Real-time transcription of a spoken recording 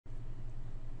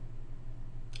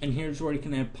And here's where you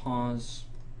can add pause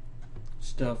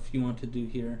stuff you want to do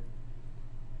here.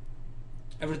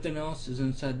 Everything else is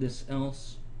inside this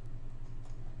else.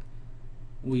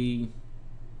 We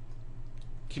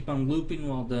keep on looping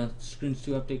while the screens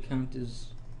to update count is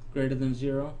greater than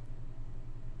 0.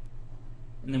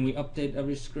 And then we update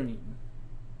every screen.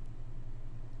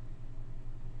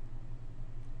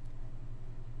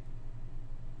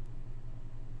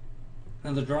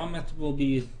 Now the draw method will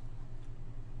be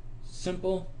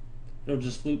simple. It'll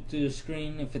just loop through the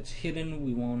screen. If it's hidden,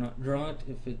 we will not draw it.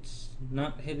 If it's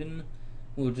not hidden,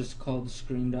 we'll just call the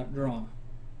screen.draw.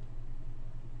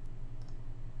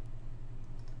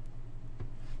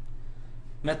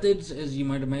 Methods, as you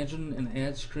might imagine, an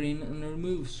add screen and a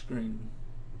remove screen.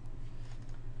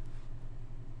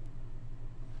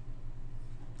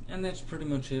 And that's pretty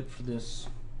much it for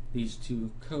these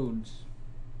two codes.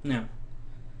 Now,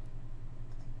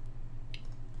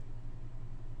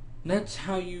 that's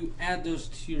how you add those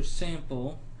to your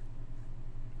sample.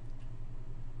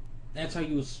 That's how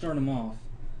you will start them off.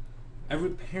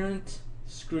 Every parent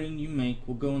screen you make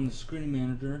will go in the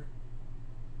ScreenManager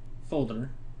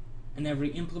folder, and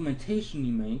every implementation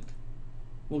you make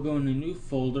will go in a new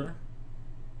folder,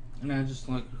 and I just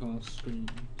like to call it screen.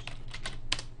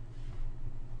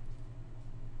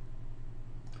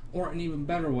 Or an even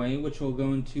better way, which we'll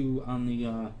go into on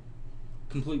the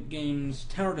Complete Games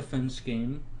Tower Defense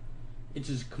game, it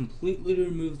is completely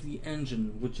remove the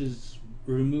engine, which is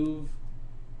remove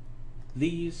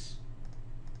these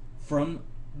from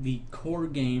the core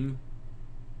game,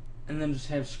 and then just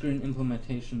have screen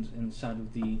implementations inside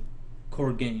of the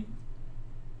core game.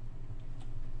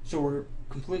 So we're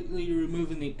completely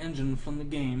removing the engine from the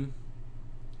game.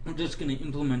 We're just going to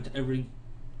implement every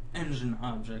engine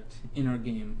object in our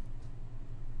game,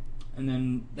 and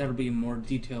then that'll be more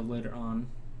detailed later on.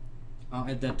 I'll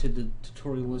add that to the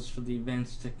tutorial list for the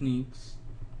advanced techniques.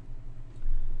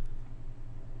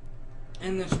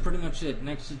 And that's pretty much it.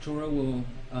 Next tutorial we'll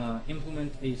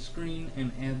implement a screen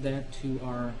and add that to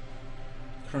our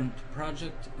current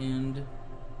project, and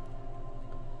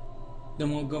then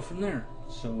we'll go from there.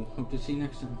 So hope to see you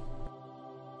next time.